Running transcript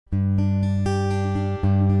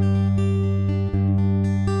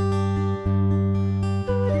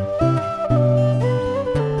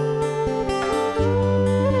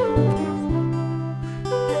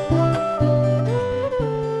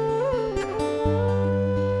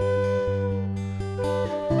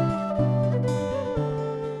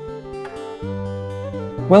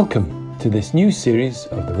Welcome to this new series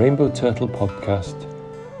of the Rainbow Turtle podcast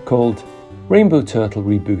called Rainbow Turtle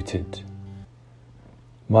Rebooted.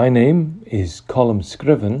 My name is Colm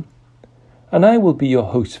Scriven and I will be your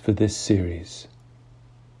host for this series.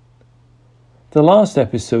 The last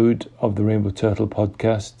episode of the Rainbow Turtle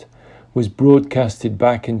podcast was broadcasted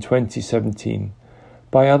back in 2017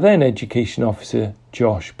 by our then Education Officer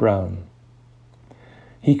Josh Brown.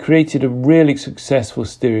 He created a really successful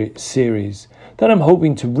series that I'm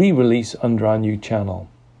hoping to re-release under our new channel.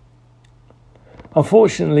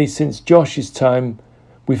 Unfortunately, since Josh's time,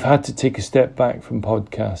 we've had to take a step back from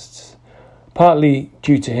podcasts, partly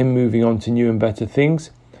due to him moving on to new and better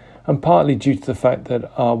things, and partly due to the fact that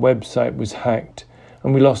our website was hacked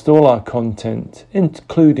and we lost all our content,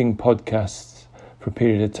 including podcasts, for a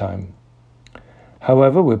period of time.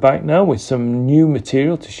 However, we're back now with some new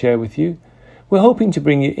material to share with you. We're hoping to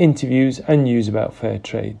bring you interviews and news about fair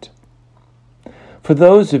trade. For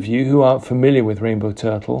those of you who aren't familiar with Rainbow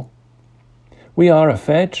Turtle, we are a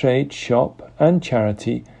fair trade shop and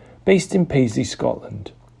charity based in Paisley,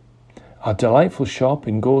 Scotland. Our delightful shop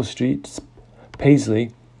in Gore Street,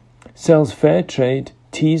 Paisley, sells fair trade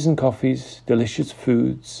teas and coffees, delicious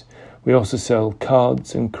foods. We also sell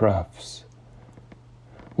cards and crafts.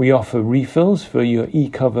 We offer refills for your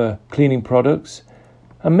e-cover cleaning products,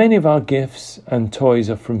 and many of our gifts and toys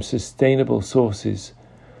are from sustainable sources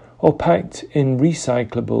or packed in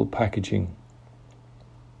recyclable packaging.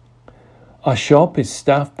 Our shop is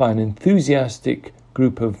staffed by an enthusiastic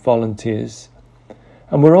group of volunteers,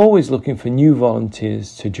 and we're always looking for new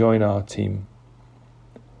volunteers to join our team.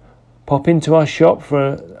 Pop into our shop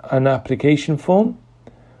for an application form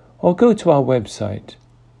or go to our website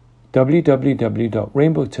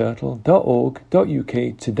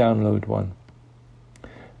www.rainbowturtle.org.uk to download one.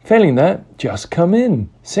 Failing that, just come in,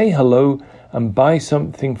 say hello and buy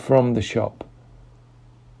something from the shop.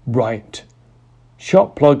 Right,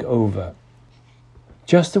 shop plug over.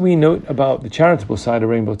 Just a wee note about the charitable side of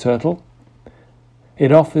Rainbow Turtle.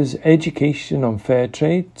 It offers education on fair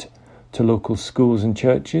trade to local schools and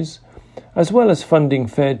churches, as well as funding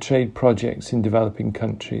fair trade projects in developing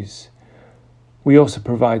countries. We also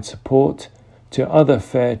provide support to other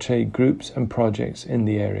fair trade groups and projects in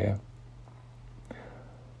the area.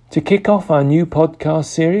 To kick off our new podcast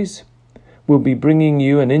series, we'll be bringing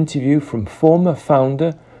you an interview from former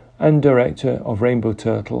founder and director of Rainbow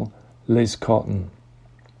Turtle, Liz Cotton.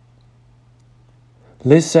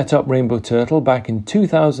 Liz set up Rainbow Turtle back in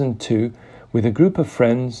 2002 with a group of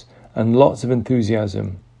friends and lots of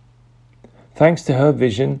enthusiasm. Thanks to her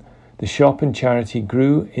vision, the shop and charity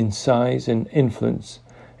grew in size and influence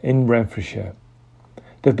in Renfrewshire.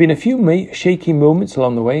 There have been a few shaky moments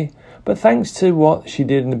along the way, but thanks to what she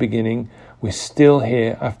did in the beginning, we're still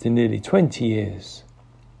here after nearly 20 years.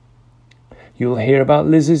 You'll hear about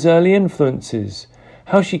Liz's early influences,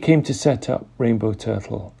 how she came to set up Rainbow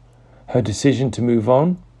Turtle, her decision to move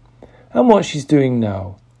on, and what she's doing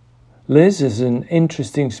now. Liz is an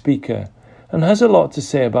interesting speaker and has a lot to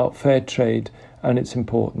say about fair trade and its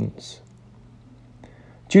importance.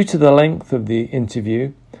 Due to the length of the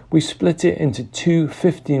interview, we split it into two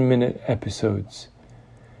 15-minute episodes.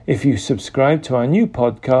 If you subscribe to our new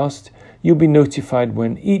podcast, you'll be notified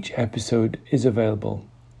when each episode is available.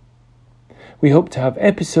 We hope to have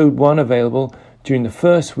episode 1 available during the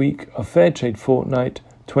first week of Fairtrade Fortnight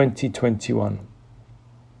 2021.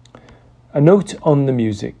 A note on the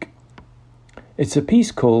music. It's a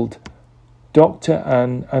piece called Dr.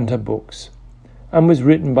 Anne and Her Books and was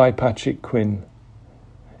written by Patrick Quinn.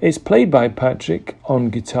 It's played by Patrick on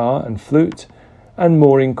guitar and flute and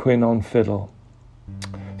Maureen Quinn on fiddle.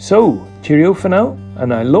 So, cheerio for now,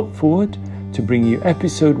 and I look forward to bringing you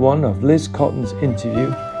episode 1 of Liz Cotton's interview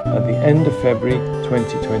at the end of February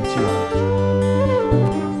 2021.